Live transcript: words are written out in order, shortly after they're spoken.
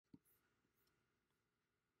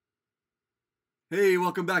Hey,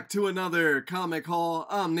 welcome back to another comic haul.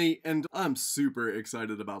 I'm Nate, and I'm super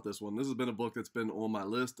excited about this one. This has been a book that's been on my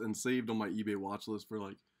list and saved on my eBay watch list for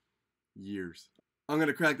like years. I'm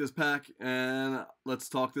gonna crack this pack and let's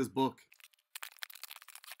talk this book.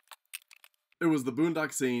 It was the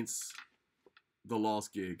Boondock Saints, The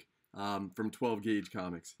Lost Gig, from 12 Gauge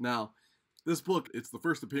Comics. Now, this book, it's the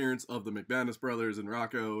first appearance of the McManus brothers and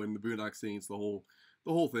Rocco and the Boondock Saints, the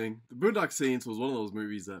whole thing. The Boondock Saints was one of those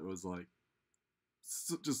movies that was like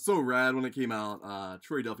just so rad when it came out.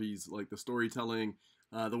 Troy Duffy's like the storytelling,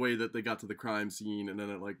 the way that they got to the crime scene, and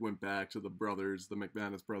then it like went back to the brothers, the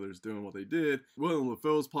McManus brothers, doing what they did. Willem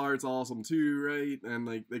Dafoe's part's awesome too, right? And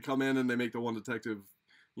like they come in and they make the one detective,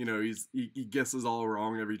 you know, he guesses all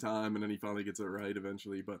wrong every time, and then he finally gets it right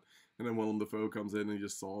eventually. And then Willem Dafoe comes in and he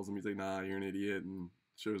just solves him. He's like, "Nah, you're an idiot," and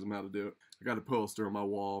shows him how to do it. I got a poster on my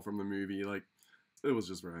wall from the movie. Like, it was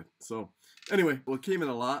just rad. So anyway, well, it came in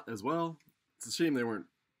a lot as well. It's a shame they weren't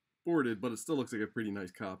boarded, but it still looks like a pretty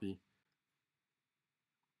nice copy.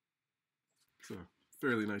 It's a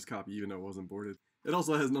fairly nice copy, even though it wasn't boarded. It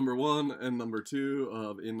also has number 1 and number 2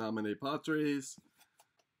 of In Nomine Patres,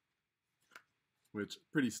 which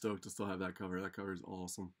pretty stoked to still have that cover. That cover is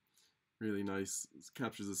awesome. Really nice. It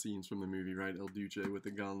captures the scenes from the movie, right? El Duce with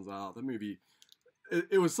the guns out. The movie,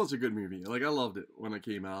 it was such a good movie. Like, I loved it when it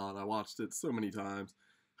came out. I watched it so many times.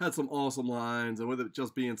 Had some awesome lines, and with it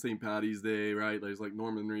just being St. Patty's Day, right? There's like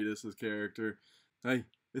Norman Reedus' character. Hey,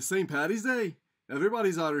 it's St. Patty's Day.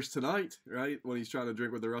 Everybody's ours tonight, right? When he's trying to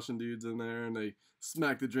drink with the Russian dudes in there, and they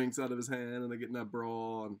smack the drinks out of his hand, and they get in that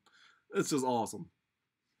brawl, and it's just awesome.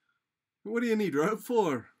 What do you need rope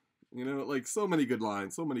for? You know, like so many good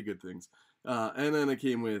lines, so many good things. And then it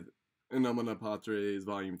came with In Nomine Patres,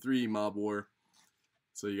 Volume 3, Mob War.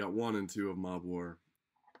 So you got 1 and 2 of Mob War.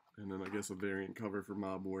 And then I guess a variant cover for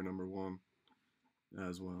Mob War number 1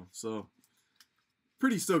 as well. So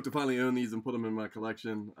pretty stoked to finally own these and put them in my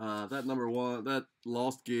collection. That number 1, that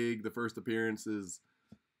Lost Gig, the first appearance,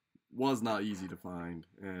 was not easy to find,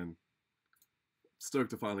 and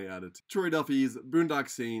stoked to finally add it. Troy Duffy's Boondock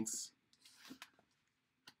Saints,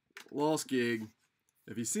 Lost Gig.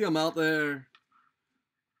 If you see them out there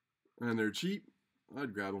and they're cheap,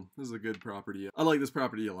 I'd grab them. This is a good property. I like this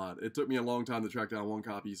property a lot. It took me a long time to track down 1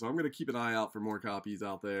 copy, so I'm going to keep an eye out for more copies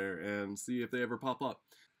out there and see if they ever pop up.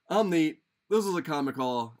 I'm Nate. This is a comic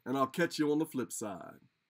haul, and I'll catch you on the flip side.